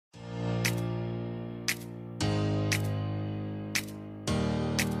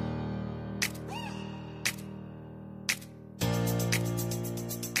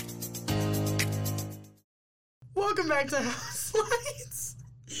Welcome back to House Lights.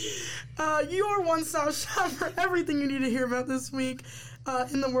 Your one-stop shop for everything you need to hear about this week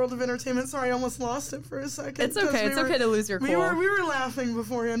in the world of entertainment. Sorry, I almost lost it for a second. It's okay. It's okay to lose your cool. We were laughing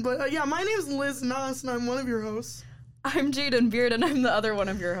beforehand, but yeah, my name's Liz Nass, and I'm one of your hosts. I'm Jaden Beard, and I'm the other one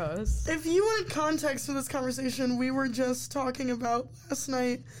of your hosts. If you wanted context for this conversation, we were just talking about last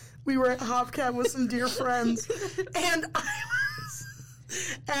night. We were at Hopcat with some dear friends, and I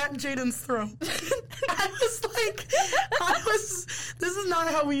was at Jaden's throat. This is not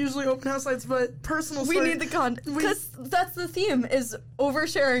how we usually open House Lights, but personal story. We need the context, because that's the theme, is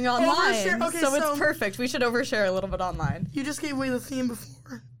oversharing online. Okay, so it's perfect. We should overshare a little bit online. You just gave away the theme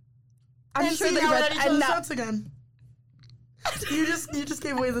before. I'm sure they read each other's shots again. You just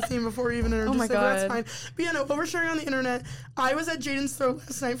gave away the theme before you even introduced it, but that's fine. But yeah, no, oversharing on the internet. I was at Jaden's throat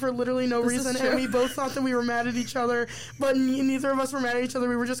last night for literally no reason, and we both thought that we were mad at each other, but neither of us were mad at each other.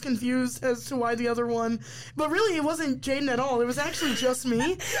 We were just confused as to why the other one. But really, it wasn't Jaden at all. It was actually just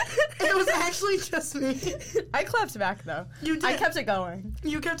me. I clapped back, though. You did. I kept it going.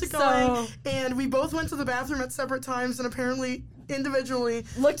 You kept it going, and we both went to the bathroom at separate times, and apparently, individually,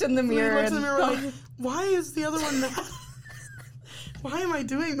 looked in the mirror. We looked in the mirror like, why is the other one mad? Why am I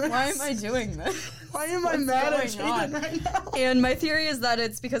doing this? Why am I mad at Jaden right now? And my theory is that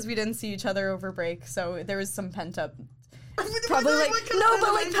it's because we didn't see each other over break, so there was some pent up. Probably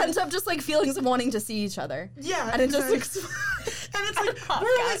pent up just like feelings of wanting to see each other. Yeah, and it just and it's like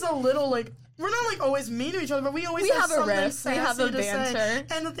we're always a little like we're not like always mean to each other, but we always have a riff. We have a banter. Say.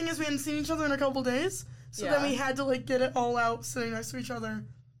 And the thing is, we hadn't seen each other in a couple days, so then we had to like get it all out sitting next to each other.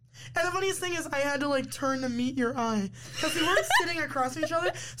 And the funniest thing is I had to, like, turn to meet your eye. Because we weren't sitting across each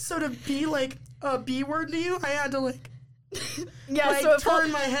other, so to be, like, a B word to you, I had to, like, so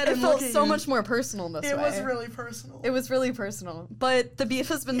turn my head and look at you. It felt so much more personal this way. It was really personal. It was really personal. But the beef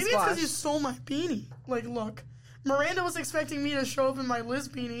has been squashed. Maybe it's because you stole my beanie. Like, look. Miranda was expecting me to show up in my Liz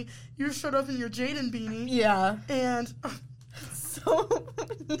beanie. You showed up in your Jaden beanie. Yeah. And... so,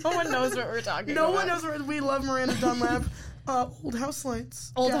 no one knows what we're talking about. No one knows we love Miranda Dunlap. Old House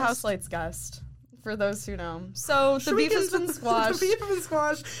Lights. Old House Lights guest, for those who know. So, the beef has been squashed. The beef has been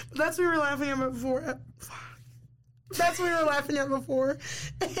squashed, but that's what we were laughing at before. That's what we were laughing at before.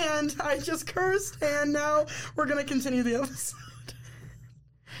 And I just cursed, and now we're going to continue the episode.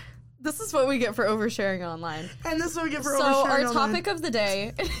 This is what we get for oversharing online. And this is what we get for oversharing online. So, our topic of the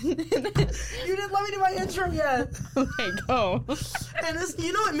day... You didn't let me do my intro yet. Okay, go. And this,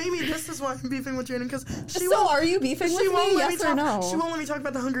 you know what, maybe this is why I'm beefing with Jaden, because she So, are you beefing with me, yes or no? She won't let me talk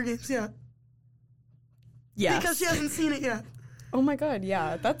about the Hunger Games yet. Yes. Because she hasn't seen it yet. Oh my god,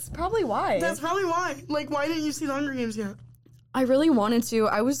 yeah. That's probably why. Like, why didn't you see the Hunger Games yet? I really wanted to.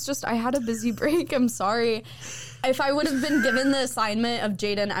 I had a busy break. I'm sorry. If I would have been given the assignment of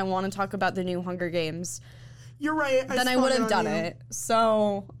Jaden, I want to talk about the new Hunger Games. You're right. Then I would have done it.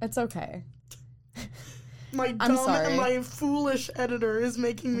 So, it's okay. My foolish editor is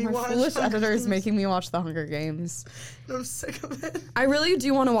making me watch the Hunger Games. I'm sick of it. I really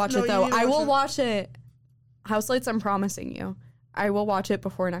do want to watch it, though. I will watch it. House Lights, I'm promising you. I will watch it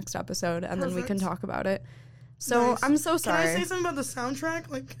before next episode, and then we can talk about it. So, nice. I'm so sorry. Can I say something about the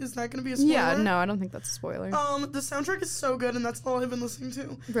soundtrack? Like, is that going to be a spoiler? Yeah, no, I don't think that's a spoiler. The soundtrack is so good, and that's all I've been listening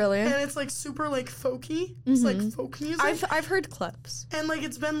to. Really? And it's, like, super, like, folky. It's, like, folk music. I've heard clips. And, like,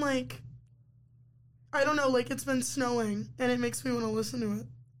 it's been, like, I don't know, like, it's been snowing, and it makes me want to listen to it.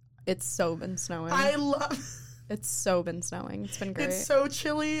 It's so been snowing. It's so been snowing. It's been great. It's so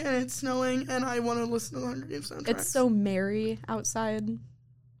chilly, and it's snowing, and I want to listen to the Hunger Games soundtrack. It's so merry outside.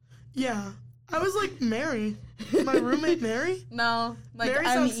 Yeah. I was like, Mary. My roommate Mary? No. Like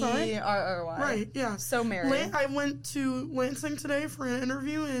M-E-R-R-Y. Right, yeah. So Mary. I went to Lansing today for an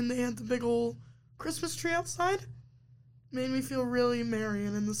interview, and they had the big old Christmas tree outside. Made me feel really merry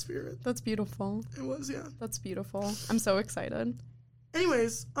and in the spirit. That's beautiful. It was, yeah. That's beautiful. I'm so excited.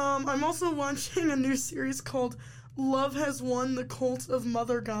 Anyways, I'm also watching a new series called Love Has Won: The Cult of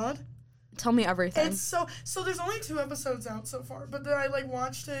Mother God. Tell me everything. It's so there's only 2 episodes out so far, but then I, like,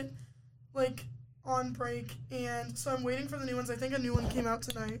 watched it like on break, and so I'm waiting for the new ones. I think a new one came out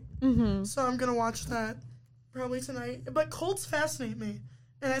tonight. Mm-hmm. So I'm gonna watch that probably tonight. But cults fascinate me,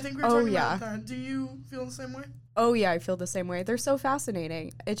 and I think we were talking about that. Do you feel the same way? Oh yeah, I feel the same way. They're so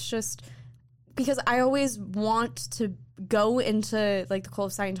fascinating. It's just because I always want to go into, like, the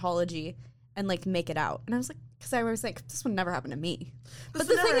cult of Scientology and, like, make it out, and I was like, because I was like, this would never happen to me. But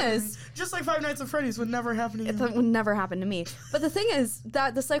the thing is... Just like Five Nights at Freddy's would never happen to you. That would never happen to me. But the thing is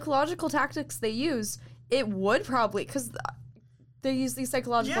that the psychological tactics they use, it would probably... Because they use these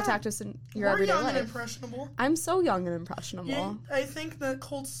psychological tactics in your everyday life. We're young and impressionable. I'm so young and impressionable. Yeah, I think that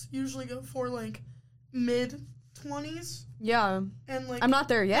cults usually go for, like, mid 20s. Yeah. And like I'm not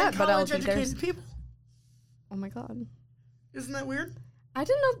there yet, but I'll be there. College-educated people. Oh my god. Isn't that weird? I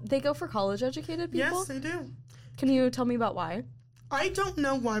didn't know they go for college-educated people. Yes, they do. Can you tell me about why? I don't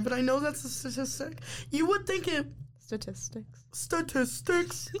know why, but I know that's a statistic. You would think it... Statistics.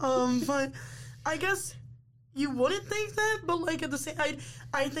 But I guess you wouldn't think that, but like at the same...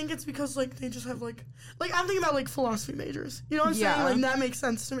 I think it's because like they just have like... Like I'm thinking about like philosophy majors. You know what I'm saying? Like that makes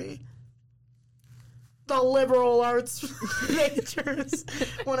sense to me. The liberal arts majors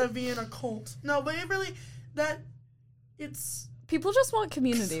want to be in a cult. No, but it really... It's... People just want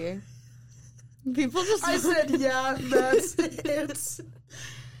community. I said, yeah, that's it.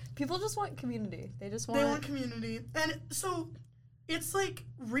 People just want community. They want community. And so, it's like,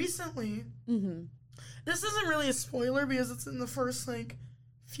 recently, this isn't really a spoiler because it's in the first, like,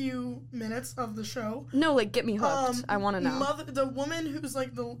 few minutes of the show. No, like, get me hooked. I want to know. The woman who's,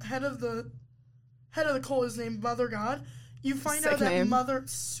 like, the head of the cult is named Mother God. You find out that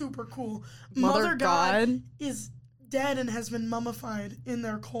super cool. Mother God is dead and has been mummified in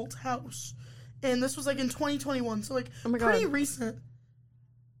their cult house. And this was like in 2021, so like pretty recent.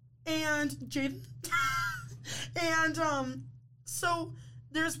 And Jaden and so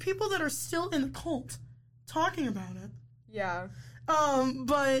there's people that are still in the cult talking about it. Yeah.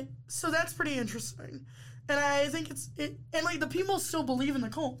 But so that's pretty interesting. And I think and like the people still believe in the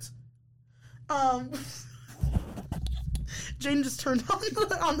cult. Jaden just turned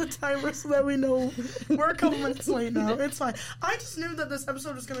on the timer so that we know we're a couple minutes late now. It's fine. I just knew that this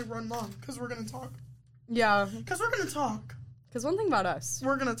episode was going to run long because we're going to talk. Yeah. Because we're going to talk. Because one thing about us.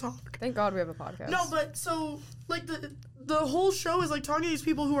 We're going to talk. Thank God we have a podcast. No, but so, like, the whole show is, like, talking to these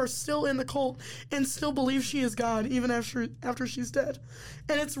people who are still in the cult and still believe she is God even after she's dead.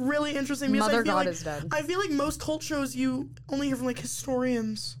 And it's really interesting because Mother God is dead. I feel like most cult shows you only hear from, like,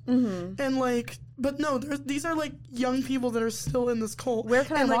 historians. And, like... But no, these are, like, young people that are still in this cult. Where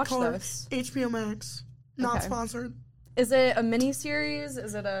can I watch this? HBO Max. Not sponsored. Is it a mini-series?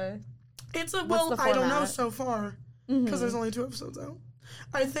 Is it a... I don't know so far. Because there's only 2 episodes out.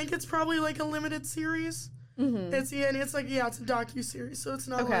 I think it's probably, like, a limited series. It's a docu-series, so it's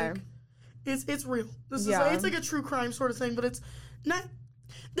not, like... It's real. This is it's like a true crime sort of thing, but it's not...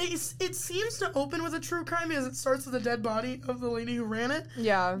 It seems to open with a true crime because it starts with a dead body of the lady who ran it.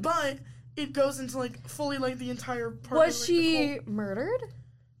 Yeah. But... It goes into, like, fully, like, the entire part Was she murdered?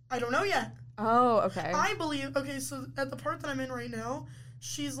 I don't know yet. Oh, okay. I believe... Okay, so at the part that I'm in right now,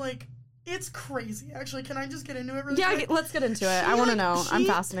 she's, like... It's crazy, actually. Can I just get into it really quick? Yeah, let's get into it. I want to know. I'm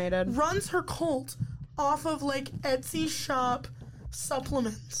fascinated. Runs her cult off of, like, Etsy shop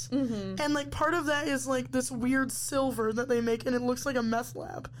supplements. And, like, part of that is, like, this weird silver that they make, and it looks like a meth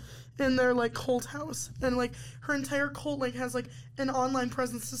lab in their, like, cult house. And, like, her entire cult, like, has, like, an online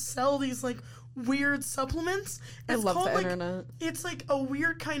presence to sell these, like, weird supplements. I love the internet. It's, like, a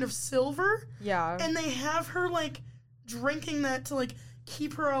weird kind of silver. Yeah. And they have her, like, drinking that to, like,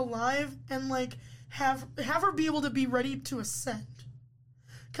 keep her alive and, like, have her be able to be ready to ascend.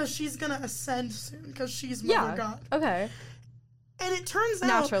 Because she's gonna ascend soon, because she's Mother God. Okay. And it turns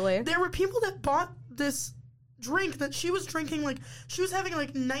out there were people that bought this drink that she was drinking, like, she was having,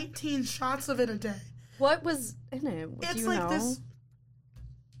 like, 19 shots of it a day. What was in it? It's like this...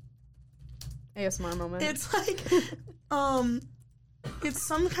 ASMR moment. It's like, it's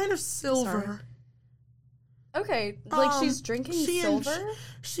some kind of silver. Okay, like she's drinking silver?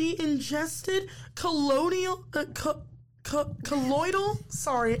 She ingested colloidal...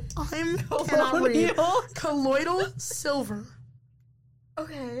 Sorry, cannot read. Colloidal silver.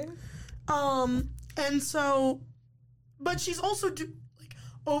 Okay. And so, but she's also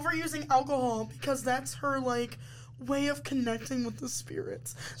overusing alcohol because that's her, like, way of connecting with the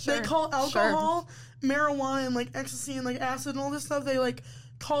spirits. Sure. They call alcohol, marijuana, and, like, ecstasy and, like, acid and all this stuff, they, like,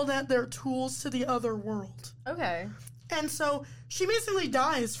 call that their tools to the other world. Okay. And so she basically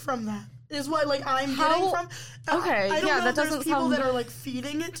dies from that. Is what, like, I'm getting from. Okay, I don't know that if there's doesn't people sound... that are, like,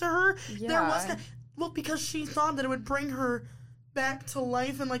 feeding it to her. Yeah. There was because she thought that it would bring her back to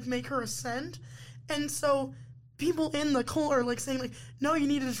life and, like, make her ascend. And so people in the cult are, like, saying, like, no, you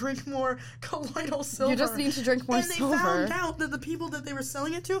need to drink more colloidal silver. You just need to drink more silver. And they found out that the people that they were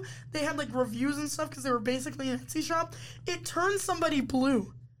selling it to, they had, like, reviews and stuff because they were basically an Etsy shop. It turned somebody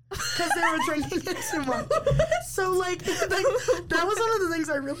blue. Because they were drinking it too much. So, like, that was one of the things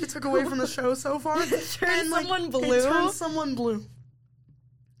I really took away from the show so far. It turned someone blue? It turned someone blue.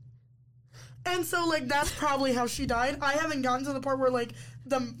 And so, like, that's probably how she died. I haven't gotten to the part where, like,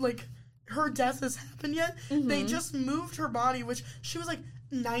 her death has happened yet. They just moved her body, which she was, like,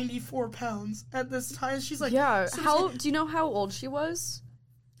 94 pounds at this time. She's, like... Yeah. Do you know how old she was?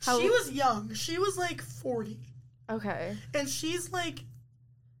 She was young. She was, like, 40. Okay. And she's, like,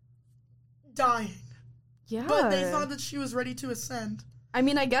 dying. Yeah. But they thought that she was ready to ascend. I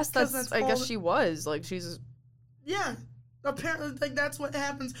mean, I guess she was. Like, she's... Yeah. Apparently, like, that's what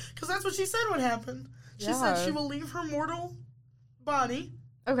happens. Because that's what she said would happen. She said she will leave her mortal body.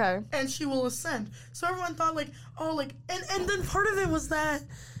 Okay. And she will ascend. So everyone thought, like, oh, like... And then part of it was that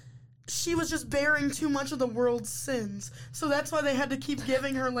she was just bearing too much of the world's sins. So that's why they had to keep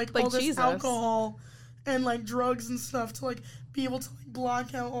giving her, like all this alcohol and, like, drugs and stuff to, like, be able to, like,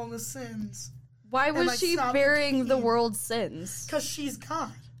 block out all the sins. Why was she bearing the world's sins? Because she's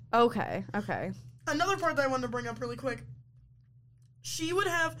God. Okay. Another part that I wanted to bring up really quick. She would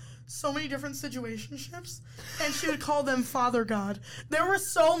have so many different situationships, and she would call them Father God. There were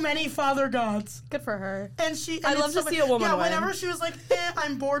so many Father Gods. Good for her. And I love to see a woman win. Whenever she was like,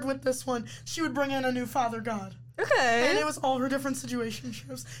 I'm bored with this one, she would bring in a new Father God. Okay. And it was all her different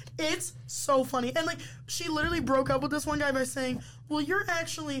situationships. It's so funny. And, like, she literally broke up with this one guy by saying, well, you're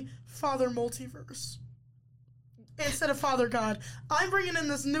actually Father Multiverse. Instead of Father God. I'm bringing in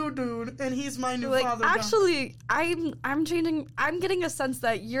this new dude, and he's my new Father God. Actually, I'm changing. I'm getting a sense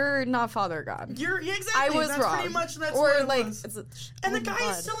that you're not Father God. Exactly. I was that's wrong. Pretty much that's or what it like, was. And the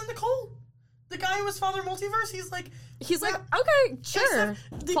guy is still in the cult. The guy who was Father Multiverse, he's like, okay, sure.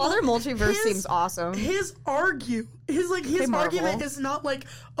 Father Multiverse seems awesome. His argument is not like,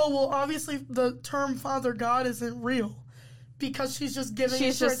 oh, well, obviously the term Father God isn't real because she's just giving.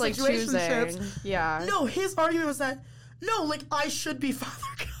 She's just like choosing. Yeah. No, his argument was that like I should be Father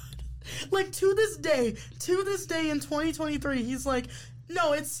God. Like to this day in 2023, he's like,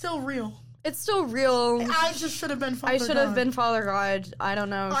 no, it's still real. It's still real. I just should have been Father God. I should have been Father God. I don't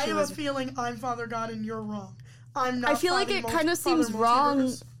know. I have a feeling I'm Father God and you're wrong. I'm not. I feel like it kind of seems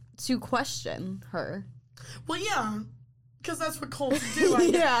wrong to question her. Well, yeah, because that's what cults do.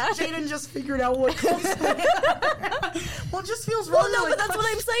 Yeah. Jaden just figured out what cults do. Well, it just feels wrong. Well, no, but that's what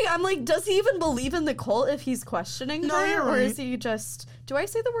I'm saying. I'm like, does he even believe in the cult if he's questioning her? You're right. Or is he just... Do I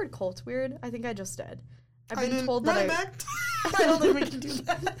say the word cult weird? I think I just did. I've been told that I don't think we can do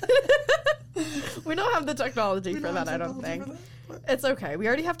that. We don't have the technology for that, I don't think. It's okay. We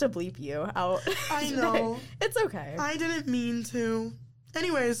already have to bleep you out. I know. It's okay. I didn't mean to.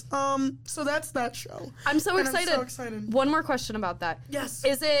 Anyways, so that's that show. I'm so excited. I'm so excited. One more question about that. Yes.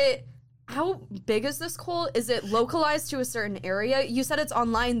 How big is this cult? Is it localized to a certain area? You said it's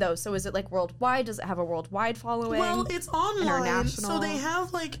online, though, so is it, like, worldwide? Does it have a worldwide following? Well, it's online, so they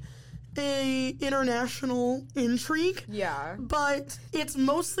have, like, a international intrigue. Yeah. But it's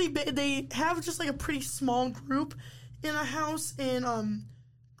mostly, they have just, like, a pretty small group in a house in,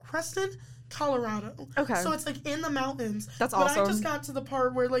 Creston, Colorado. Okay. So it's, like, in the mountains. That's awesome. But I just got to the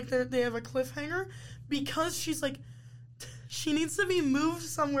part where, like, they have a cliffhanger because she's, like... She needs to be moved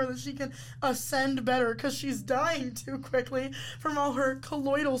somewhere that she can ascend better because she's dying too quickly from all her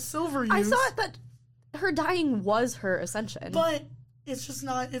colloidal silver use. I thought that her dying was her ascension. But it's just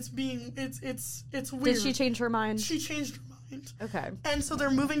not. It's weird. Did she change her mind? She changed her mind. Okay. And so they're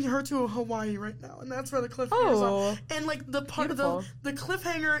moving her to Hawaii right now, and that's where the cliffhanger is on. And, like, the part of the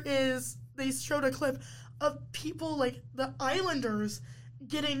cliffhanger is they showed a clip of people, like, the islanders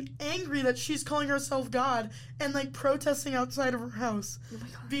getting angry that she's calling herself God and, like, protesting outside of her house. Oh my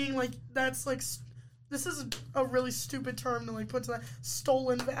God. Being like, that's, like, this is a really stupid term to, like, put to that.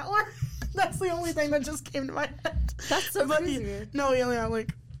 Stolen valor. That's the only thing that just came to my head. That's so crazy. No, yeah,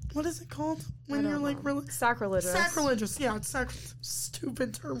 like, what is it called? When you're, like, really... Sacrilegious. Sacrilegious, yeah, it's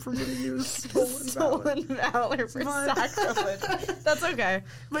stupid term for me to use. Stolen valor for sacrilege. That's okay.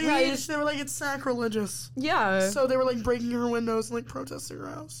 But yeah, they were like, it's sacrilegious. Yeah. So they were, like, breaking her windows and, like, protesting her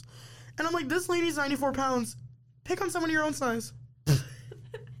house. And I'm like, this lady's 94 pounds. Pick on someone your own size.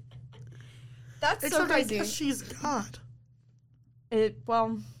 That's so crazy. Because she's God.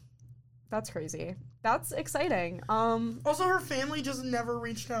 Well, that's crazy. That's exciting. Also, her family just never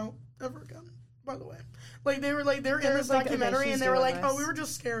reached out ever again, by the way. Like, they were, like, they're in this documentary, and they were like, oh, we were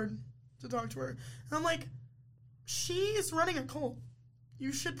just scared to talk to her. And I'm like, she is running a cult.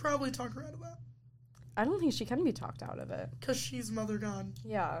 You should probably talk her out of that. I don't think she can be talked out of it. Because she's Mother God.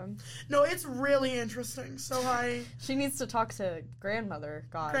 Yeah. No, it's really interesting. So She needs to talk to Grandmother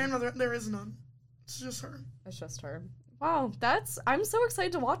God. Grandmother, there is none. It's just her. It's just her. Wow, I'm so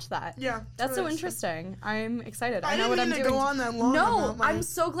excited to watch that. Yeah. That's so interesting. I'm excited. I know what I'm doing. I didn't mean to go on that long. No, I'm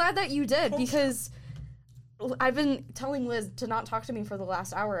so glad that you did because I've been telling Liz to not talk to me for the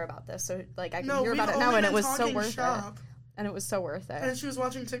last hour about this, so, like, I can hear about it now, and it was so worth it. And it was so worth it. And she was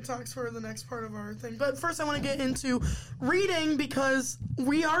watching TikToks for the next part of our thing. But first I want to get into reading because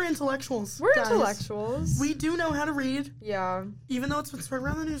we are intellectuals. We're guys. intellectuals. We do know how to read. Yeah. Even though it's been spread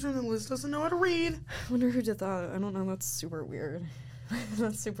around the newsroom and Liz doesn't know how to read. I wonder who did that. I don't know. That's super weird.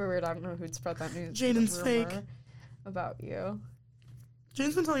 That's super weird. I don't know who'd spread that news. Jaden's fake. About you.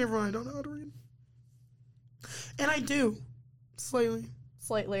 Jaden's been telling everyone I don't know how to read. And I do. Slightly.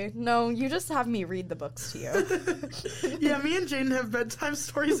 No, you just have me read the books to you. Yeah, me and Jaden have bedtime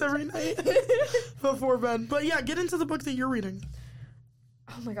stories every night before bed. But yeah, get into the book that you're reading.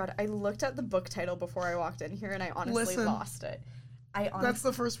 Oh my god, I looked at the book title before I walked in here and I honestly lost it. That's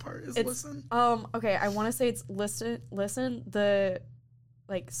the first part, is listen. Okay, I want to say it's listen, the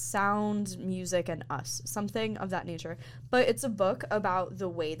like sound, music, and us, something of that nature. But it's a book about the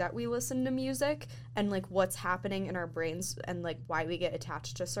way that we listen to music and like what's happening in our brains and like why we get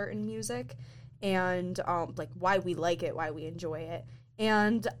attached to certain music and like why we like it, why we enjoy it.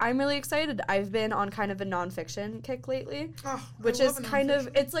 And I'm really excited. I've been on kind of a nonfiction kick lately, which is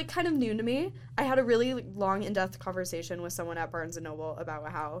it's like kind of new to me. I had a really long, in-depth conversation with someone at Barnes & Noble about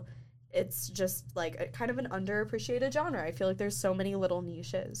how it's just like a kind of an underappreciated genre. I feel like there's so many little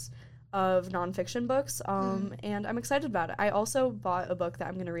niches of nonfiction books, and I'm excited about it. I also bought a book that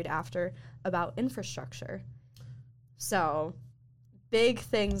I'm going to read after about infrastructure. So, big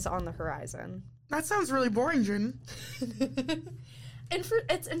things on the horizon. That sounds really boring, Jaden.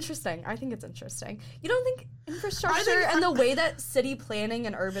 It's interesting. I think it's interesting. You don't think infrastructure and the way that city planning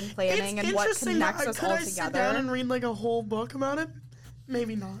and urban planning and what connects us all together? Could I sit down and read like a whole book about it?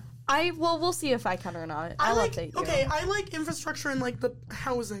 Maybe not. We'll see if I can or not. I'll update you. Okay, I like infrastructure and like the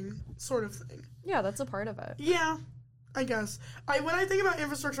housing sort of thing. Yeah, that's a part of it. Yeah, I guess. When I think about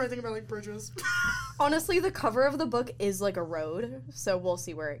infrastructure, I think about like bridges. Honestly, the cover of the book is like a road, so we'll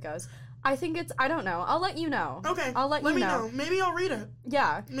see where it goes. I don't know. I'll let you know. Okay. Let me know. Maybe I'll read it.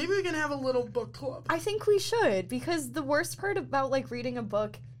 Yeah. Maybe we can have a little book club. I think we should, because the worst part about like reading a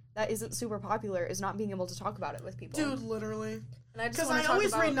book that isn't super popular is not being able to talk about it with people. Dude, literally. Because I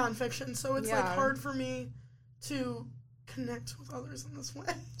always read nonfiction, so it's like hard for me to connect with others in this way.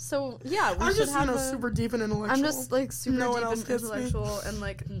 So yeah, I'm just super deep and intellectual. I'm just like super deep and intellectual and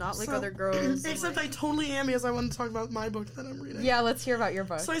like not like other girls. Except I totally am, because I want to talk about my book that I'm reading. Yeah, let's hear about your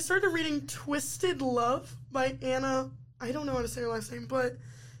book. So I started reading Twisted Love by Anna. I don't know how to say her last name, but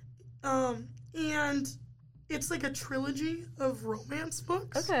and it's like a trilogy of romance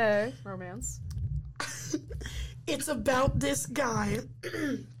books. Okay, romance. It's about this guy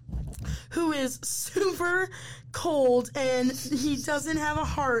who is super cold and he doesn't have a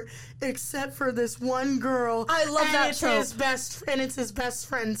heart except for this one girl. I love that trope. It's his best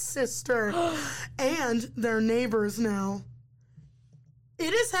friend's sister, and they're neighbors now.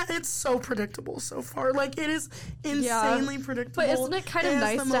 It's so predictable so far. Like, it is insanely predictable. But isn't it kind of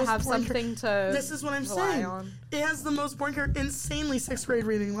nice to have something to This is what I'm saying. On. It has the most boring character, insanely 6th grade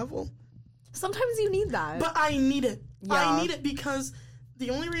reading level. Sometimes you need that. But I need it. Yeah. I need it because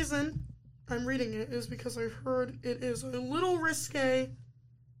the only reason I'm reading it is because I heard it is a little risque.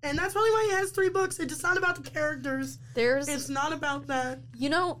 And that's probably why it has 3 books. It's not about the characters. It's not about that. You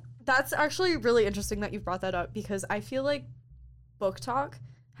know, that's actually really interesting that you've brought that up, because I feel like Book Talk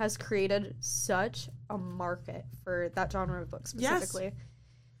has created such a market for that genre of books specifically. Yes.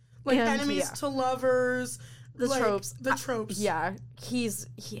 Like enemies to lovers. The tropes. The tropes. Yeah. He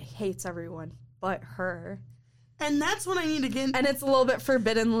hates everyone but her. And that's what I need to get. And it's a little bit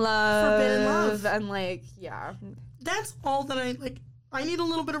forbidden love. And like, yeah. That's all that I like. I need a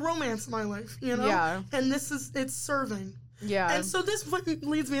little bit of romance in my life, you know? Yeah. And it's serving. Yeah. And so this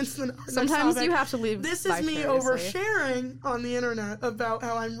leads me into the next Sometimes topic. you have to leave. This is me oversharing on the internet about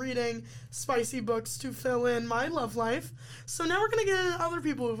how I'm reading spicy books to fill in my love life. So now we're going to get into other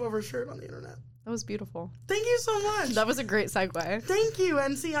people who've overshared on the internet. That was beautiful. Thank you so much. That was a great segue. Thank you.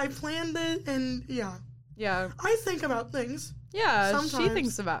 And see, I planned it, and yeah. Yeah. I think about things. Yeah, sometimes. She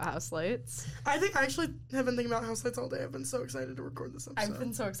thinks about house lights. I actually have been thinking about house lights all day. I've been so excited to record this episode. I've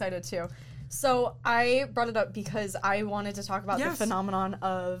been so excited too. So I brought it up because I wanted to talk about the phenomenon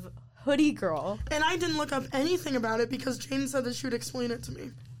of hoodie girl. And I didn't look up anything about it because Jane said that she would explain it to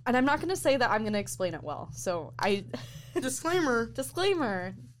me. And I'm not going to say that I'm going to explain it well. So Disclaimer.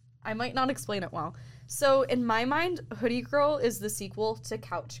 Disclaimer. I might not explain it well. So, in my mind, Hoodie Girl is the sequel to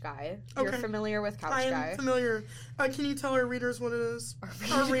Couch Guy. You're familiar with Couch Guy? I am familiar. Can you tell our readers what it is?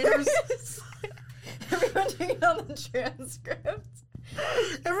 Our readers? Everyone reading on the transcript.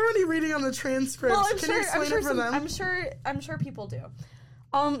 Everybody reading on the transcript. Well, Can you explain it for them? I'm sure people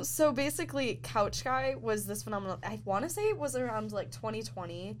do. So basically, Couch Guy was this phenomenon. I want to say it was around like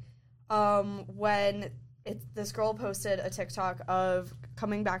 2020, when this girl posted a TikTok of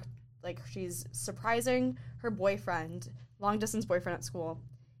coming back, like she's surprising her boyfriend, long distance boyfriend at school.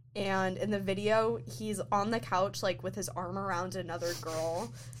 And in the video, he's on the couch, like, with his arm around another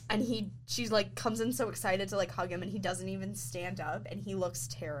girl, and she's like, comes in so excited to, like, hug him, and he doesn't even stand up, and he looks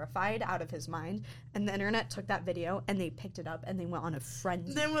terrified out of his mind. And the internet took that video, and they picked it up, and they went on a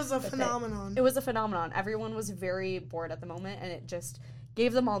frenzy. It was a phenomenon. It was a phenomenon. Everyone was very bored at the moment, and it just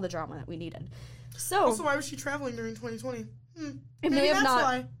gave them all the drama that we needed. So, also, why was she traveling during 2020? It may have not.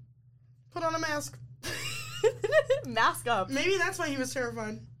 Why. Put on a mask. Mask up. Maybe that's why he was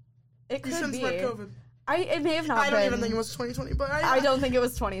terrified. It could be. Spread COVID. It may have not been. I don't even think it was 2020, but I don't think it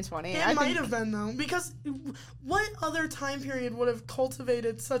was 2020. It might have been, though, because what other time period would have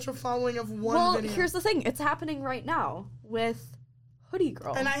cultivated such a following of one video? Well, here's the thing. It's happening right now with Hoodie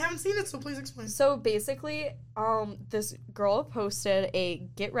Girl. And I haven't seen it, so please explain. So basically, this girl posted a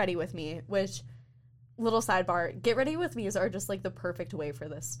Get Ready With Me, which, little sidebar, Get Ready With Me's are just, like, the perfect way for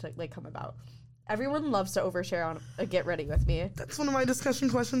this to, like, come about. Everyone loves to overshare on a Get Ready With Me. That's one of my discussion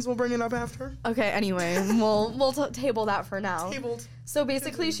questions. We'll bring it up after. Okay, anyway, we'll table that for now. Tabled. So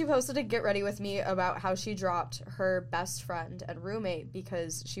basically, she posted a Get Ready With Me about how she dropped her best friend and roommate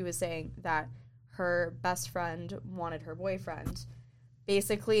because she was saying that her best friend wanted her boyfriend.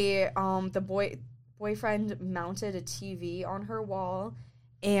 Basically, the boyfriend mounted a TV on her wall,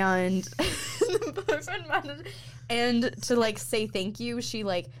 and the boyfriend mounted, and to, like, say thank you, she,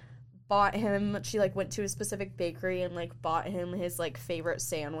 like, bought him, she, like, went to a specific bakery and, like, bought him his, like, favorite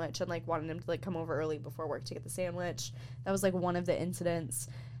sandwich and, like, wanted him to, like, come over early before work to get the sandwich. That was, like, one of the incidents.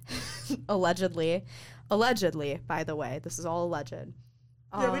 Allegedly, by the way. This is all alleged.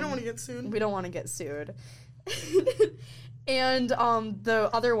 Yeah, we don't want to get sued. We don't want to get sued. And the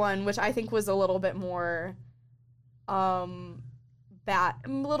other one, which I think was a little bit more a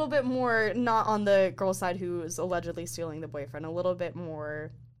little bit more not on the girl side who was allegedly stealing the boyfriend, a little bit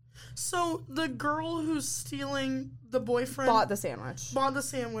more. So the girl who's stealing the boyfriend bought the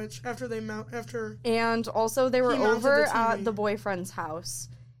sandwich after. And also they were over at the boyfriend's house,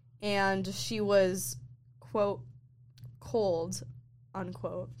 and she was, quote, cold,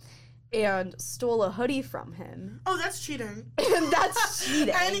 unquote, and stole a hoodie from him. Oh, that's cheating. That's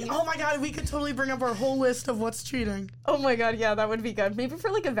cheating. And, oh my god, we could totally bring up our whole list of what's cheating. Oh my god, yeah, that would be good. Maybe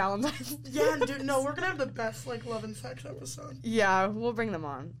for, like, a Valentine's Day. Yeah, dude, no, we're gonna have the best, like, love and sex episode. Yeah, we'll bring them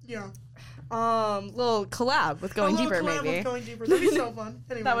on. Yeah. Little collab with Going Deeper, maybe. With Going Deeper. That'd be so fun.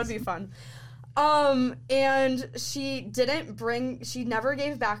 Anyways. That would be fun. And she never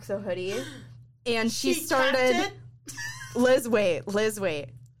gave back the hoodie, and she started. Liz, wait.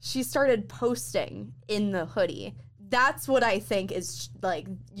 She started posting in the hoodie. That's what I think is, like,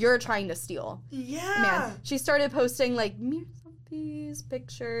 you're trying to steal. Yeah. Man, she started posting, like, mirror selfies,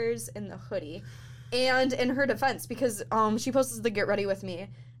 pictures in the hoodie. And in her defense, because she posted the Get Ready With Me,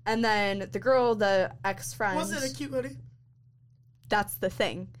 and then the girl, the ex-friend... Was it a cute hoodie? That's the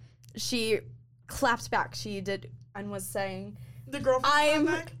thing. She clapped back. She did, and was saying... The girlfriend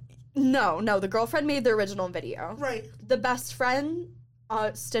clapped back? No, the girlfriend made the original video. Right. The best friend...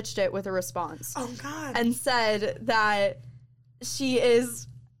 stitched it with a response. Oh, God. And said that she is,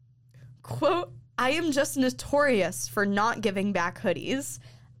 quote, I am just notorious for not giving back hoodies,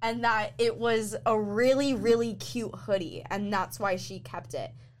 and that it was a really, really cute hoodie, and that's why she kept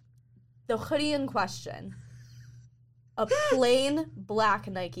it. The hoodie in question, a plain black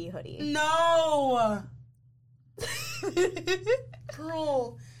Nike hoodie. No!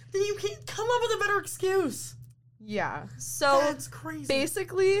 Girl, then you can't come up with a better excuse. Yeah. So that's crazy.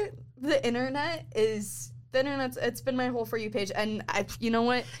 Basically, the internet, it's been my whole For You page, and you know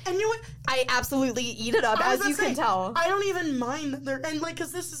what? I absolutely eat it up, as you can tell. I don't even mind that they're, and, like,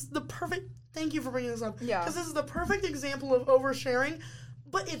 because this is the perfect, thank you for bringing this up. Yeah. Because this is the perfect example of oversharing,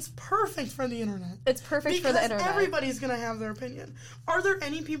 but it's perfect for the internet. It's perfect for the internet. Because everybody's going to have their opinion. Are there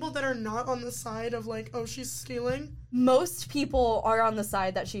any people that are not on the side of, like, oh, she's stealing? Most people are on the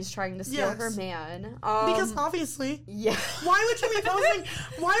side that she's trying to steal her man. Because obviously. Yeah. Why would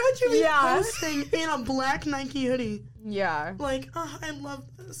you be posting in a black Nike hoodie? Yeah. Like, oh, I love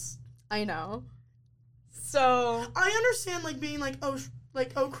this. I know. So. I understand, like, being like,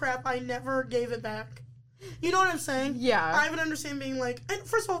 oh crap, I never gave it back. You know what I'm saying? Yeah. I would understand being like, and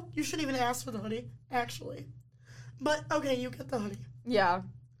first of all, you shouldn't even ask for the hoodie, actually. But, okay, you get the hoodie. Yeah.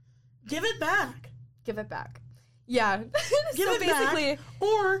 Give it back. Yeah. Give it back.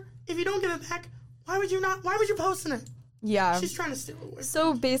 Or, if you don't give it back, why would you posting it? Yeah. She's trying to steal it away.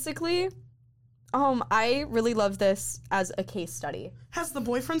 So, basically, I really love this as a case study. Has the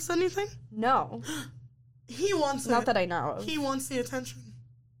boyfriend said anything? No. He wants it. Not that I know of. He wants the attention.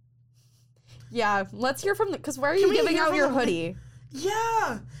 Yeah, let's hear from because where are you giving out your hoodie?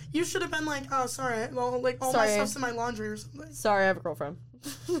 Yeah, you should have been like, oh, sorry, well, like all my stuff's in my laundry or something. Sorry, I have a girlfriend.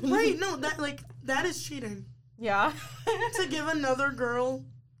 Right? No, that is cheating. Yeah. To give another girl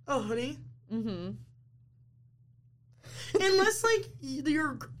a hoodie. Mm-hmm.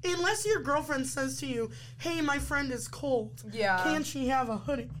 Unless your girlfriend says to you, "Hey, my friend is cold. Yeah. Can she have a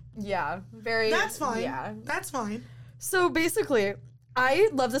hoodie?" Yeah. That's fine. Yeah. That's fine. So basically, I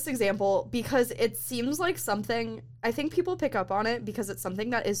love this example because it seems like something, I think people pick up on it because it's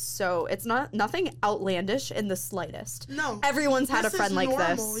something that is it's nothing outlandish in the slightest. No. Everyone's had a friend like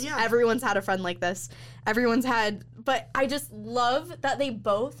normal, this. Yeah. Everyone's had a friend like this. But I just love that they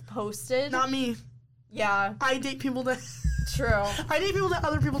both posted. Not me. Yeah. I date people that... True. I date people that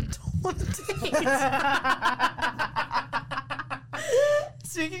other people don't want to date.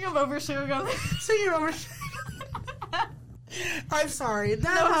 Speaking of oversharing, I'm sorry.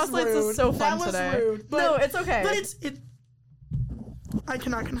 That No, was House Lights rude. is so fun that today. Was rude. But, no, it's okay. But I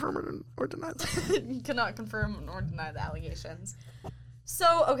cannot confirm or deny that. You cannot confirm or deny the allegations.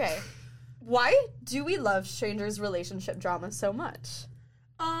 So, okay. Why do we love strangers' relationship drama so much?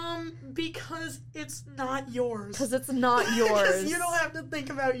 Because it's not yours. Because it's not yours. Because you don't have to think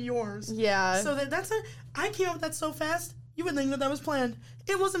about yours. Yeah. So I came up with that so fast, you would think that was planned.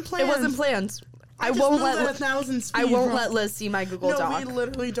 It wasn't planned. It wasn't planned. I won't let 1,000 speed. I won't let Liz see my Google Doc. No, we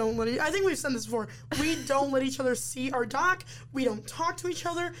literally don't let I think we've said this before. We don't let each other see our doc. We don't talk to each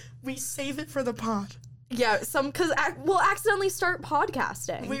other. We save it for the pod. Yeah, because we'll accidentally start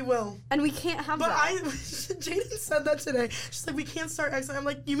podcasting. We will. And we can't have that. Jaden said that today. She's like, we can't start accidentally. I'm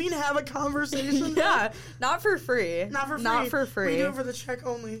like, you mean have a conversation? Yeah, not for free. Not for free. Not for free. We do it for the check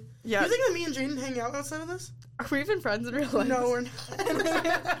only. Yeah. You think that me and Jaden hang out outside of this? Are we even friends in real life? No, we're not.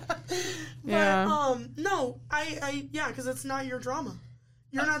 Yeah. No, yeah, because it's not your drama.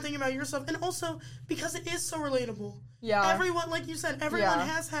 You're not thinking about yourself. And also, because it is so relatable. Yeah. Everyone, like you said, everyone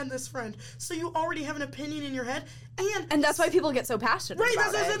has had this friend. So you already have an opinion in your head. And that's why people get so passionate about it.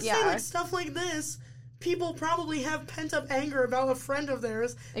 Right, that's what I'm saying. Like, stuff like this, people probably have pent-up anger about a friend of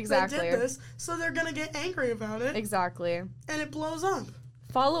theirs that did this. So they're going to get angry about it. Exactly. And it blows up.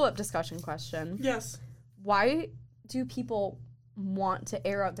 Follow-up discussion question. Yes. Why do people want to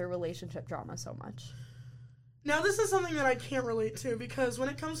air out their relationship drama so much? Now, this is something that I can't relate to because when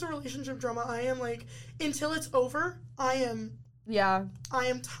it comes to relationship drama, I am like, until it's over, I am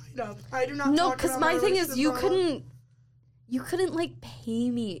tied up. I do not No, talk because about my thing is you drama. couldn't like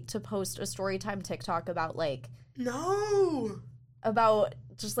pay me to post a storytime TikTok about like about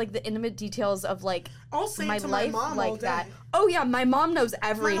just like the intimate details of like I'll say my to life my mom like all day. that. Oh yeah, my mom knows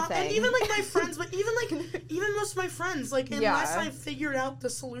everything. And even like my friends, but even most of my friends, like unless I figured out the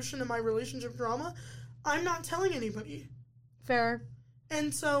solution to my relationship drama, I'm not telling anybody. Fair.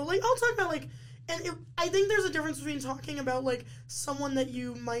 And so like I'll talk about like, I think there's a difference between talking about like someone that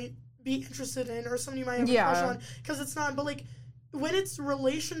you might be interested in or someone you might have a crush on, because it's not. But like when it's a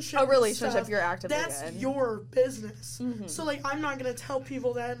relationship stuff, you're actively that's in. your business. Mm-hmm. So like I'm not gonna tell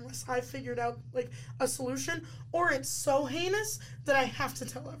people that unless I figured out like a solution, or it's so heinous that I have to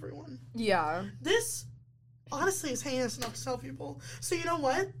tell everyone. Yeah. This honestly is heinous enough to tell people. So you know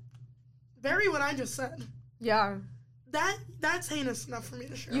what? Bury what I just said. Yeah. That's heinous enough for me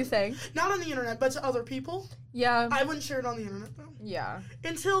to share. You think? Not on the internet, but to other people. Yeah. I wouldn't share it on the internet though. Yeah.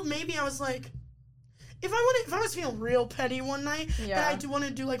 Until maybe I was like, if I was feeling real petty one night, then I do want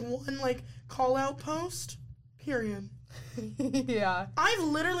to do like one like call out post. Period. Yeah. I've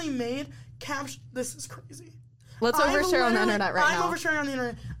literally made this is crazy. Let's overshare on the internet right now. I'm oversharing on the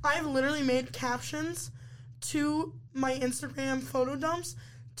internet. I've literally made captions to my Instagram photo dumps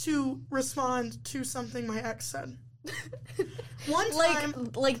to respond to something my ex said. One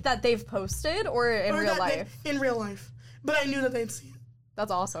time, like that they've posted or in real life? In real life. But I knew that they'd see it. That's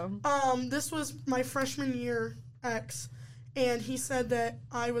awesome. This was my freshman year ex, and he said that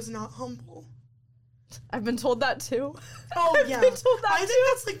I was not humble. I've been told that too. Oh yeah. I've been told that I think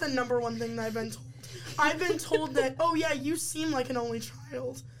that's like the number one thing that I've been told. I've been told that, oh yeah, you seem like an only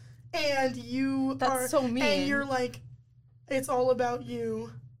child. And That's so mean. And you're like, it's all about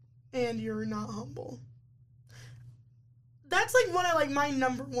you, and you're not humble. That's like my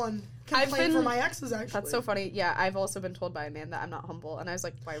number one complaint for my exes, actually. That's so funny. Yeah, I've also been told by a man that I'm not humble, and I was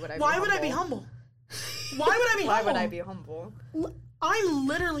like, why would I be humble? Why would I be humble? Why would I be humble? Why would I be humble? I'm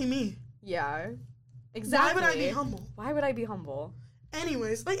literally me. Yeah. Exactly. Why would I be humble? Why would I be humble?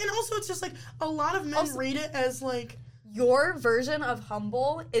 Anyways, like, and also it's just like a lot of men read it as like your version of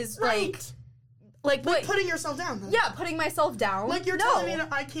humble is like putting yourself down. Then. Yeah, putting myself down. Like you're telling me that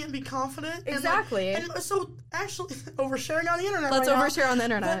I can't be confident. Exactly. And so actually, oversharing on the internet. Let's overshare on the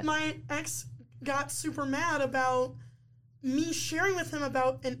internet. That my ex got super mad about me sharing with him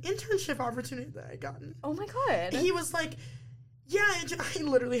about an internship opportunity that I had gotten. Oh my God. He was like, yeah, I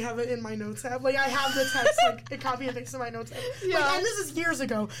literally have it in my notes app. Like, I have the text, like, a copy and paste in my notes app. Yeah. Like, and this is years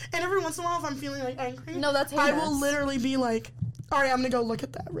ago. And every once in a while, if I'm feeling, like, angry, no, that's heinous. I will literally be like, all right, I'm going to go look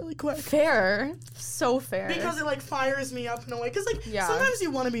at that really quick. Fair. So fair. Because it, like, fires me up in a way. Because, like, sometimes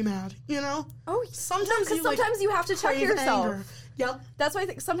you want to be mad, you know? Oh, sometimes you have to check yourself. Anger. Yep. That's why I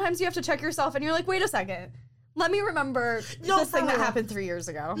think sometimes you have to check yourself, and you're like, wait a second. Let me remember this thing that happened 3 years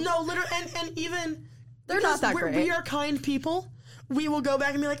ago. No, literally, and even... They're not that great. We are kind people. We will go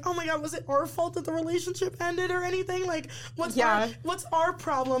back and be like, oh my God, was it our fault that the relationship ended or anything? Like, what's our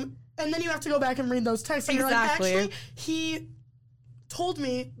problem? And then you have to go back and read those texts. And you're like, actually, he told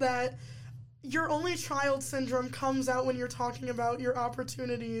me that your only child syndrome comes out when you're talking about your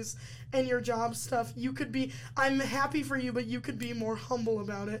opportunities and your job stuff. You could be, I'm happy for you, but you could be more humble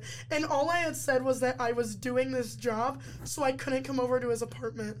about it. And all I had said was that I was doing this job, so I couldn't come over to his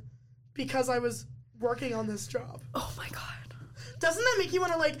apartment because I was working on this job. Oh my God. Doesn't that make you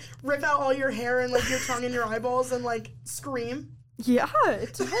want to, like, rip out all your hair and, like, your tongue and your eyeballs and, like, scream? Yeah,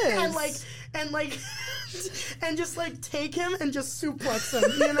 it does. and just, like, take him and just suplex him,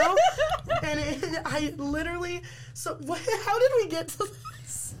 you know? And I literally... So, how did we get to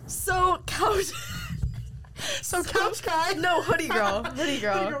this? So, couch... couch guy? No, hoodie girl. Hoodie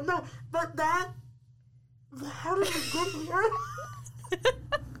girl. No, but that... How did we get here?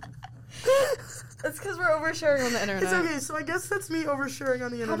 It's because we're oversharing on the internet. It's okay, so I guess that's me oversharing on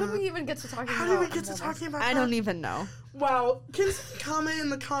the internet. How did we even get to talking about How did we get to talking about I don't even know. Wow. Can someone comment in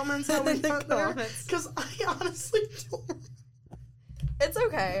the comments how we got there? Because I honestly don't. It's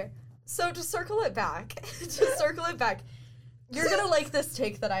okay. So to circle it back, you're going to like this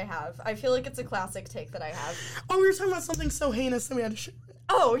take that I have. I feel like it's a classic take that I have. Oh, we were talking about something so heinous that we had to share it.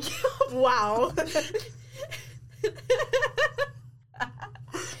 Oh, yeah. Wow.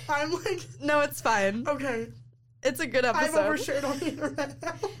 I'm like... No, it's fine. Okay. It's a good episode. I've overshared on the internet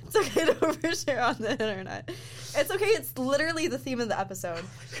now. It's okay to overshare on the internet. It's okay. It's literally the theme of the episode.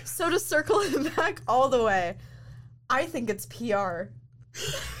 So to circle it back all the way, I think it's PR.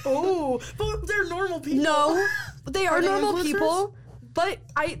 Oh, but they're normal people. No, they are normal people, but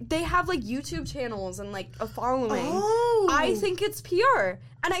they have, like, YouTube channels and, like, a following. Oh. I think it's PR,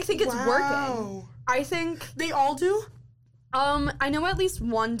 and I think it's working. I think... They all do? I know at least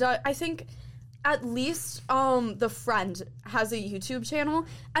one does. I think at least the friend has a YouTube channel,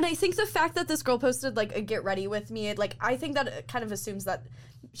 and I think the fact that this girl posted, like, a get ready with me, like, I think that it kind of assumes that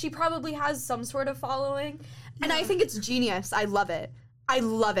she probably has some sort of following, and I think it's genius. I love it.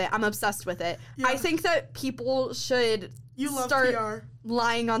 I'm obsessed with it. Yeah. I think that people should start PR.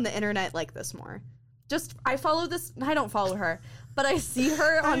 Lying on the internet like this more. I follow this. I don't follow her, but I see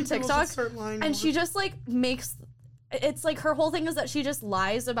her on TikTok, and she just, like, makes. It's like her whole thing is that she just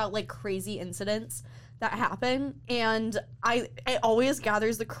lies about, like, crazy incidents that happen, and it always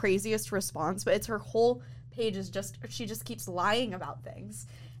gathers the craziest response, but it's her whole page is just, she just keeps lying about things.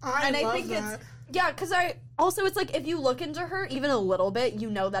 I think that. Because it's like, if you look into her even a little bit, you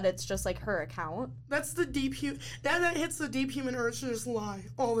know that it's just, like, her account. That's the deep that hits the deep human urge to just lie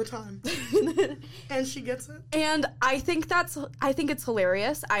all the time. And she gets it. And I think it's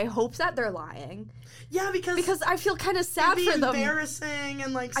hilarious. I hope that they're lying. Yeah, because I feel kind of sad for them. Embarrassing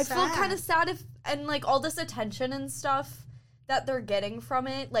and, like, sad. I feel kind of sad and, like, all this attention and stuff that they're getting from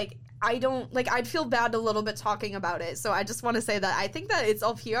it, like, I don't, like, I'd feel bad a little bit talking about it, so I just want to say that I think that it's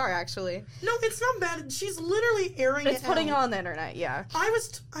all PR, actually. No, it's not bad. She's literally airing it out. It's putting it on the internet, yeah. I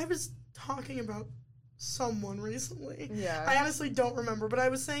was talking about someone recently. Yeah. I honestly don't remember, but I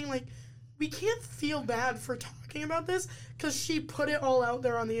was saying, like, we can't feel bad for talking about this because she put it all out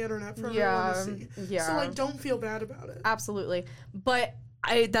there on the internet for everyone to see. Yeah. So, like, don't feel bad about it. Absolutely. But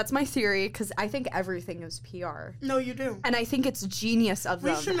that's my theory, because I think everything is PR. No, you do. And I think it's genius of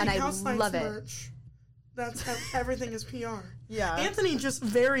them, and I love it. Merch. That's how everything is PR. Yeah. Anthony just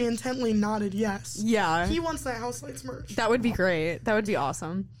very intently nodded yes. Yeah. He wants that House Lights merch. That would be great. That would be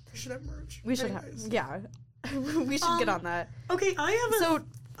awesome. We should have merch. We should have. Yeah. We should get on that. Okay, I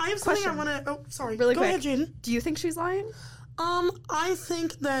have something I want to... Oh, sorry. Really quick. Go ahead, Jaden. Do you think she's lying? I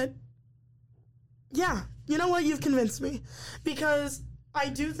think that... Yeah. You know what? You've convinced me. Because... I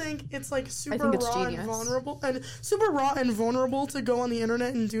do think it's, like, super raw and vulnerable to go on the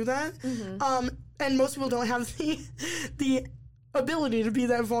internet and do that. Mm-hmm. And most people don't have the ability to be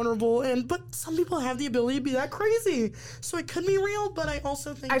that vulnerable, but some people have the ability to be that crazy. So it could be real, but I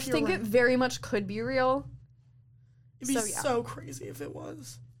also think it very much could be real. It'd be so crazy if it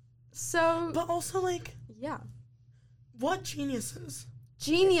was. So, but also, like, yeah. What geniuses?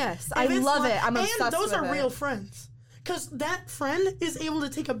 Genius. I love it. I'm obsessed with it. And those are real friends. Because that friend is able to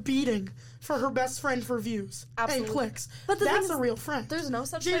take a beating for her best friend for views and clicks. But that's a real friend. There's no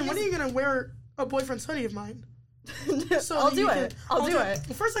such thing. Jaden, when are you going to wear a boyfriend's hoodie of mine? So I'll do it. I'll do it.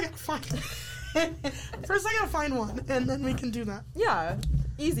 Well, first I gotta find one, and then we can do that. Yeah.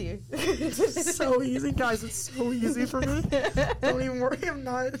 Easy. So easy, guys. It's so easy for me. Don't even worry. I'm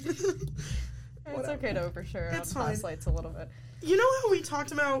not. It's okay to overshare on past lights a little bit. You know how we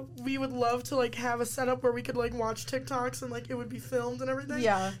talked about we would love to, like, have a setup where we could, like, watch TikToks and, like, it would be filmed and everything?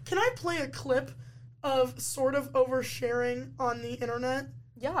 Yeah. Can I play a clip of sort of oversharing on the internet?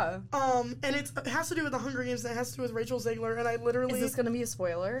 Yeah. And it has to do with the Hunger Games and it has to do with Rachel Zegler, and I literally... Is this going to be a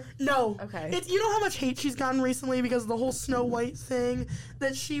spoiler? No. Okay. You know how much hate she's gotten recently because of the whole Snow White thing?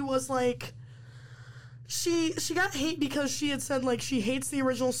 That she was, like... She got hate because she had said, like, she hates the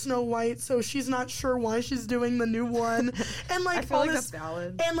original Snow White, so she's not sure why she's doing the new one. And, like, I feel like that's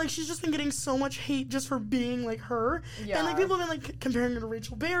valid. And, like, she's just been getting so much hate just for being, like, her. Yeah. And, like, people have been, like, comparing her to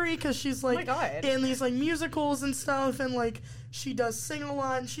Rachel Berry because she's, like, in these, like, musicals and stuff, and, like, she does sing a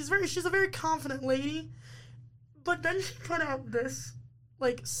lot, and she's a very confident lady. But then she put out this,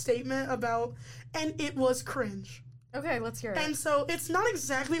 like, statement about, and it was cringe. Okay, let's hear it. And so it's not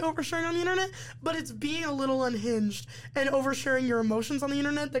exactly oversharing on the internet, but it's being a little unhinged and oversharing your emotions on the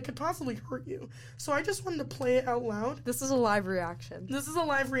internet that could possibly hurt you. So I just wanted to play it out loud. This is a live reaction.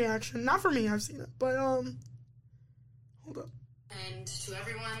 Not for me, I've seen it, but hold up. And to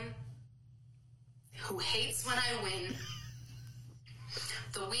everyone who hates when I win,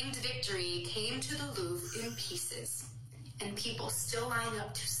 the winged victory came to the Louvre in pieces, and people still line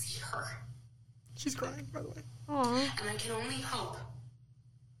up to see her. She's crying, by the way. Aww. And I can only hope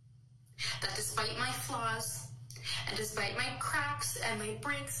that despite my flaws, and despite my cracks and my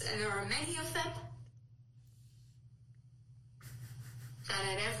breaks, and there are many of them, that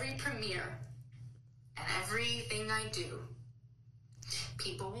at every premiere and everything I do,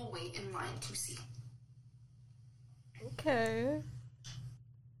 people will wait in line to see. Okay.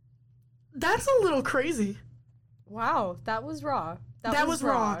 That's a little crazy. Wow, that was raw. That was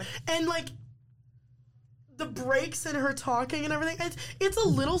raw. And, like, the breaks in her talking and everything, it's a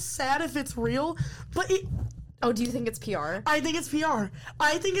little sad if it's real, but it... Oh, do you think it's PR? I think it's PR.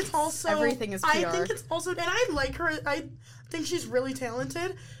 I think it's also... Everything is PR. I think it's also... And I like her. I think she's really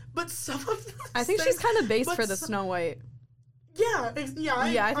talented, but some of the I think she's kind of based for the Snow White. Yeah, I think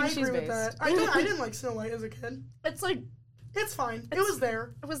she's agree based. with that. I didn't like Snow White as a kid. It's like... It's fine. It was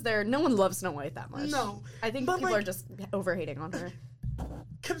there. It was there. No one loves Snow White that much. No. I think people are just overhating on her.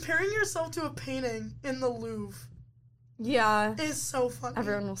 Comparing yourself to a painting in the Louvre, yeah, is so funny.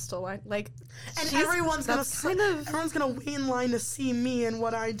 Everyone will still like, and everyone's gonna wait in line to see me and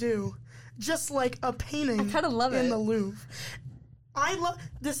what I do, just like a painting. I kind of love in it the Louvre.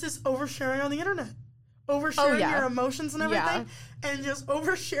 This is oversharing on the internet, oversharing your emotions and everything, and just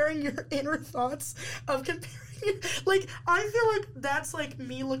oversharing your inner thoughts of comparing. Like, I feel like that's like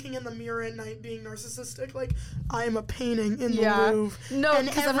me looking in the mirror at night being narcissistic. Like, I am a painting in the Louvre. No, and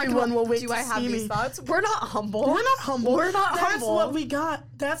everyone will wait do to I have see these me. thoughts? We're not humble. That's what we got.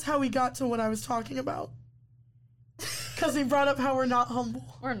 That's how we got to what I was talking about. Because we brought up how we're not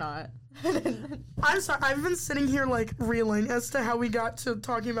humble. We're not. I'm sorry. I've been sitting here, like, reeling as to how we got to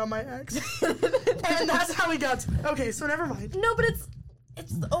talking about my ex. And that's how we got to... Okay, so never mind. No, but it's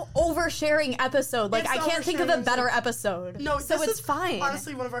the oversharing episode. Like, I can't think of a better episode. No, so it's fine.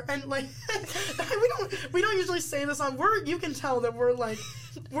 Honestly, one of our... And, like, we don't usually say this on... You can tell that we're, like...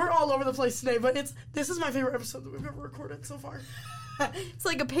 We're all over the place today, but this is my favorite episode that we've ever recorded so far. It's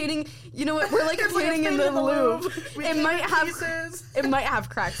like a painting. You know what? We're like a painting in the Louvre. It might have pieces. It might have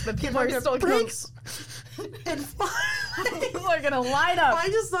cracks, but people are still breaks. And people are gonna line up. I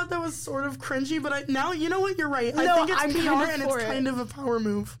just thought that was sort of cringy, but now you know what? You're right. No, I think it's I'm PR and it's kind of a power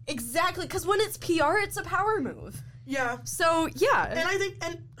move. Exactly, because when it's PR, it's a power move. Yeah. So yeah. And I think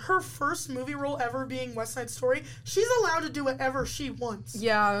her first movie role ever being West Side Story, she's allowed to do whatever she wants.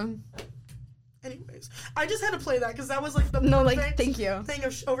 Yeah. Anyways, I just had to play that because that was like the thank you thing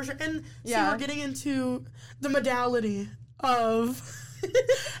of overshare. And see, we're getting into the modality of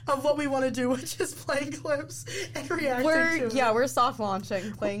what we want to do, which is playing clips and reacting to them. We're soft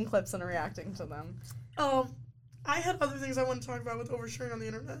launching, playing clips and reacting to them. I had other things I want to talk about with oversharing on the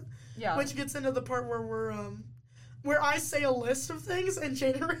internet. Yeah. Which gets into the part where we're where I say a list of things and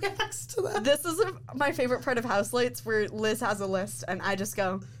Jaden reacts to them. This is my favorite part of House Lights, where Liz has a list and I just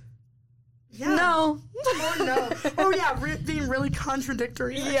go, yeah. No. Or no. Oh, yeah, being really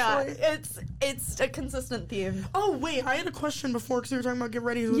contradictory, actually. Yeah, it's a consistent theme. Oh, wait, I had a question before because we were talking about Get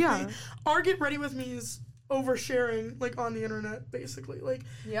Ready With Me. Our Get Ready With Me's oversharing, like, on the internet, basically. Like,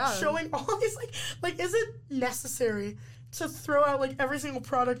 Yeah. showing all these, like, is it necessary to throw out, like, every single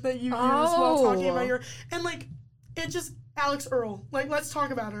product that you use while talking about your... And, like, it just... Alex Earl. Like, let's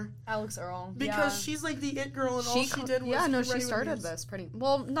talk about her. Alex Earl. Because she's, like, the it girl, and all she did was... Yeah, no, she started this pretty...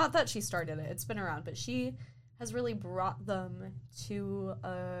 Well, not that she started it. It's been around, but she has really brought them to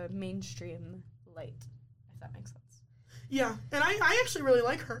a mainstream light, if that makes sense. Yeah, and I actually really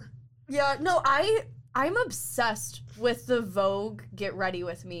like her. Yeah, no, I'm obsessed with the Vogue Get Ready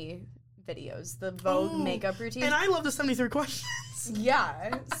With Me videos, the Vogue makeup routine. And I love the 73 questions.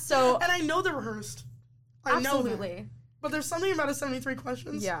 Yeah, so... And I know they're rehearsed. I know that. But there's something about a 73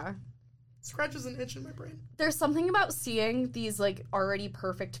 questions. Yeah. Scratches an itch in my brain. There's something about seeing these, like, already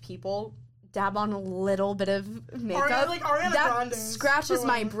perfect people dab on a little bit of makeup. Like Ariana that Grande scratches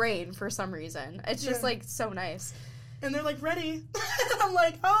my brain for some reason. It's just, like, so nice. And they're like, ready. And I'm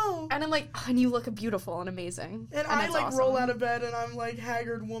like, oh. And I'm like, oh, and you look beautiful and amazing. And I, like, awesome. Roll out of bed and I'm, like,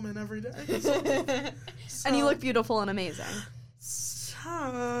 haggard woman every day. So, and you look beautiful and amazing.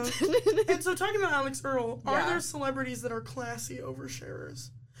 And so talking about Alex Earl, are there celebrities that are classy oversharers?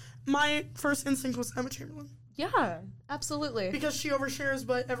 My first instinct was Emma Chamberlain. Yeah, absolutely. Because she overshares,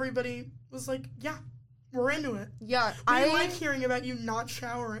 but everybody was like, yeah, we're into it. Yeah. I like hearing about you not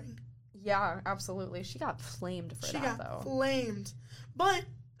showering. Yeah, absolutely. She got flamed for that, though. She got flamed. But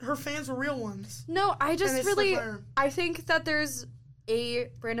her fans were real ones. No, I just really... I think that there's a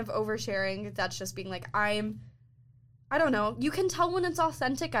brand of oversharing that's just being like, I don't know. You can tell when it's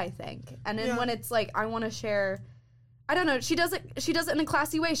authentic, I think. And then when it's like, I want to share... I don't know. She does it in a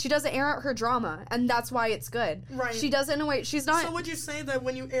classy way. She doesn't air out her drama, and that's why it's good. Right. She does it in a way... She's not... So would you say that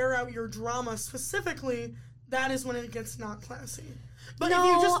when you air out your drama specifically, that is when it gets not classy? But if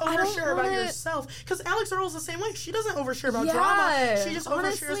you just overshare about yourself... Because Alex Earl's the same way. She doesn't overshare about drama. She just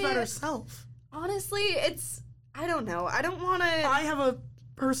overshares about herself. Honestly, it's... I don't know. I don't want to... I have a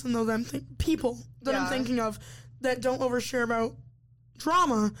person, though, people that I'm thinking of that don't overshare about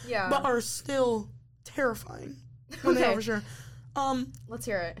drama, but are still terrifying when they overshare. Let's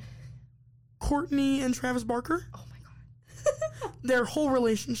hear it. Courtney and Travis Barker. Oh my god. Their whole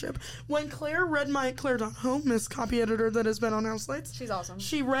relationship. When Claire read my... Claire.home, Miss Copy Editor that has been on House Lights. She's awesome.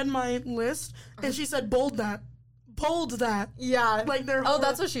 She read my list, and she said, bold that. Bold that. Yeah. Like their whole... Oh,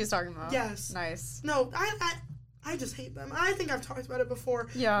 that's what she's talking about. Yes. Nice. No, I just hate them. I think I've talked about it before.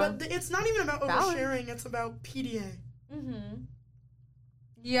 Yeah. But it's not even about oversharing. It's about PDA. Mm-hmm.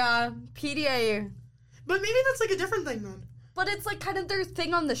 Yeah, PDA. But maybe that's like a different thing then. But it's like kind of their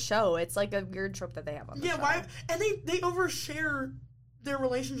thing on the show. It's like a weird trope that they have on the show. Yeah, why? And they overshare their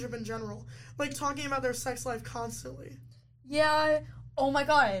relationship in general. Like talking about their sex life constantly. Yeah. Oh my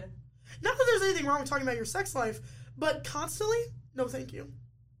god. Not that there's anything wrong with talking about your sex life, but constantly? No, thank you.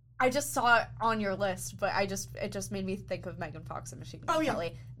 I just saw it on your list, but it just made me think of Megan Fox and Machine Gun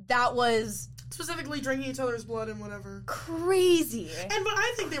Kelly. That was specifically drinking each other's blood and whatever. Crazy. But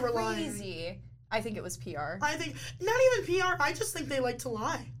I think they were lying. Crazy. I think it was PR. I think not even PR. I just think they like to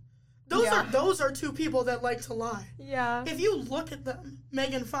lie. Those are two people that like to lie. Yeah. If you look at them,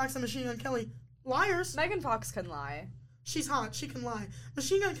 Megan Fox and Machine Gun Kelly, liars. Megan Fox can lie. She's hot. She can lie.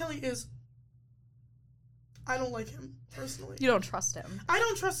 Machine Gun Kelly is... I don't like him, personally. You don't trust him. I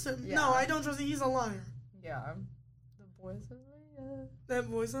don't trust him. Yeah. No, I don't trust him. He's a liar. Yeah. The boy's a liar. That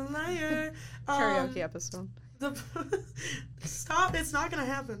boy's a liar. Karaoke episode. Stop. It's not going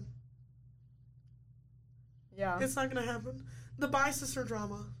to happen. Yeah. It's not going to happen. The bi-sister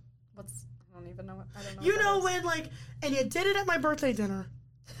drama. I don't even know. I don't know. You know when, like, and you did it at my birthday dinner.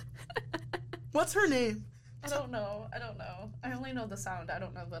 What's her name? I don't know. I only know the sound. I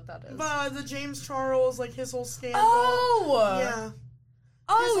don't know what that is. The James Charles, like, his whole scandal. Oh! Yeah.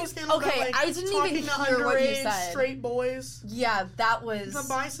 Oh, okay. About, like, I didn't even hear what you said. Straight boys. Yeah, that was... The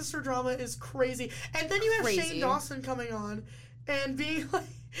bi-sister drama is crazy. And then you have Shane Dawson coming on and being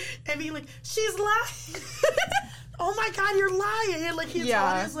like, she's lying. Oh my god, you're lying. And, like, he's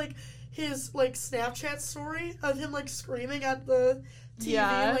on his Snapchat story of him, like, screaming at the TV.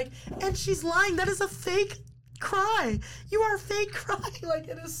 Yeah. Like, and she's lying. That is a fake cry. You are fake crying. Like,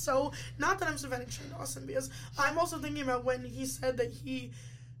 it is so... Not that I'm defending Shane Dawson, because I'm also thinking about when he said that he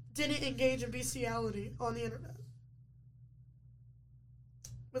didn't engage in bestiality on the internet.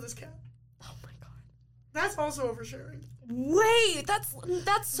 With his cat. Oh my god. That's also oversharing. Wait, that's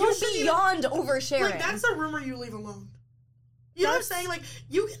so beyond oversharing. Like, that's a rumor you leave alone. You know what I'm saying? Like,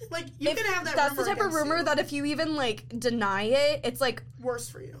 you can have that rumor. That's the type of rumor that if you even, like, deny it, it's, like... Worse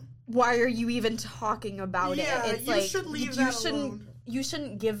for you. Why are you even talking about it? It's you should leave that alone. You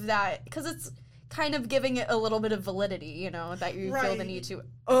shouldn't give that... Because it's kind of giving it a little bit of validity, you know, that you feel the need to...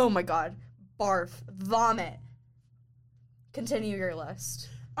 Oh, my God. barf, vomit. Continue your list.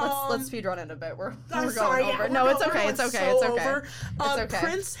 Let's speed run it a bit. We're going over. Yeah, no, it's okay. It's okay. It's okay. It's okay.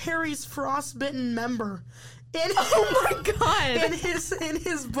 Prince Harry's frostbitten member. Oh my god! In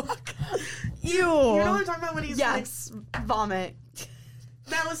his book. Ew. You know what I'm talking about when he's vomit.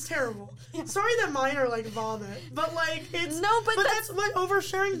 That was terrible. Sorry that mine are like vomit, but like it's but that's what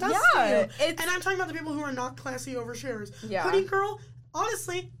oversharing does to you. And I'm talking about the people who are not classy oversharers. Yeah. Hoodie girl,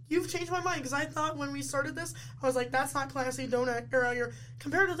 honestly, you've changed my mind because I thought when we started this, I was like, that's not classy. Don't air out your.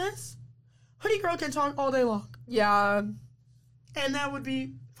 Compared to this, hoodie girl can talk all day long. Yeah. And that would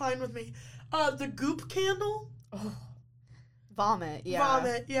be fine with me. The goop candle. Oh. Vomit. Yeah.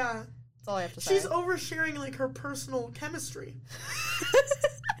 Vomit. Yeah. That's all I have to say. She's oversharing like her personal chemistry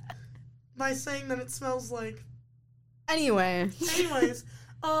by saying that it smells like. Anyways,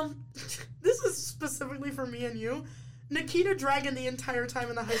 this is specifically for me and you. Nikita Dragon the entire time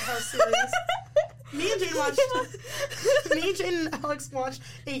in the Hype House series. Me and Jaden and Alex watched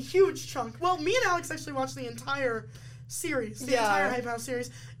a huge chunk. Well, me and Alex actually watched the entire series, the entire Hype House series.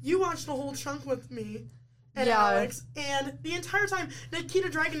 You watched a whole chunk with me. And Alex, and the entire time, Nikita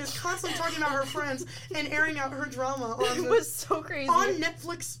Dragon is constantly talking about her friends and airing out her drama on it was so crazy on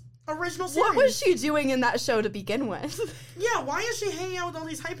Netflix original series. What was she doing in that show to begin with? Yeah, why is she hanging out with all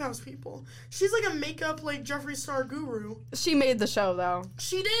these Hype House people? She's like a makeup like Jeffree Star guru. She made the show though.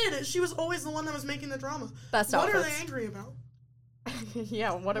 She did. She was always the one that was making the drama. Best What outfits. are they angry about?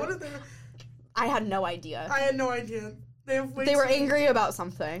 Yeah, what are they? I had no idea. I had no idea. They were angry about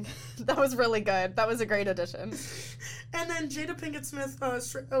something. That was really good. That was a great addition. And then Jada Pinkett Smith,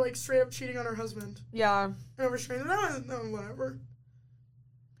 straight up cheating on her husband. Yeah. And oversharing.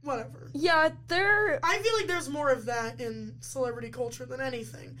 Whatever. Yeah, I feel like there's more of that in celebrity culture than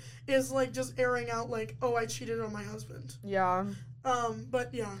anything. Is like just airing out like, oh, I cheated on my husband. Yeah.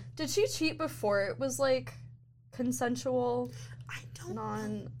 But yeah. Did she cheat before it was like consensual? I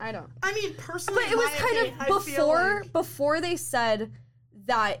don't. I mean, personally, but it was kind of before they said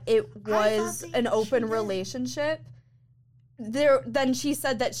that it was an open relationship. Then she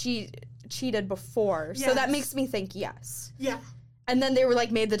said that she cheated before, so that makes me think yes. Yeah. And then they were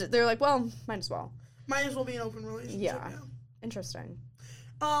like they're like, well, might as well be an open relationship. Yeah. Interesting.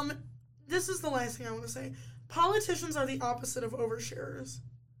 This is the last thing I want to say. Politicians are the opposite of oversharers.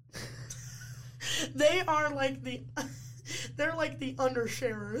 They are like they're like the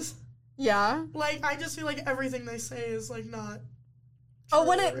undersharers. Yeah. Like, I just feel like everything they say is, like, not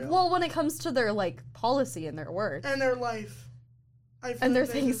when it comes to their, like, policy and their work. And their life. And their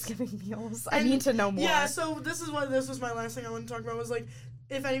Thanksgiving meals. I need to know more. Yeah, so this was my last thing I want to talk about, was, like,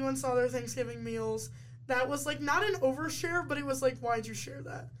 if anyone saw their Thanksgiving meals, that was, like, not an overshare, but it was, like, why'd you share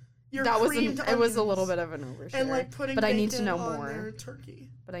that? It was a little bit of an overshare. And, like, putting bacon on their turkey.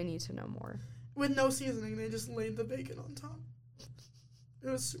 But I need to know more. With no seasoning, they just laid the bacon on top. It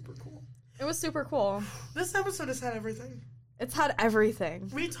was super cool. This episode has had everything. It's had everything.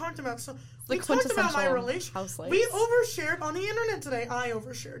 We talked about we talked about my relationship. We overshared on the internet today. I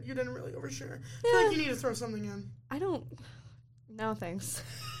overshared. You didn't really overshare. I feel like you need to throw something in. I don't. No, thanks.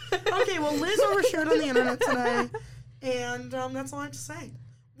 Okay, well, Liz overshared on the internet today, and that's all I have to say.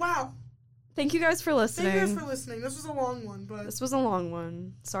 Wow. Thank you guys for listening. This was a long one, but... This was a long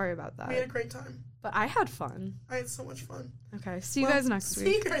one. Sorry about that. We had a great time. But I had fun. I had so much fun. Okay, see you guys next week.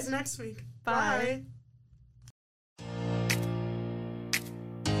 See you guys next week. Bye. Bye.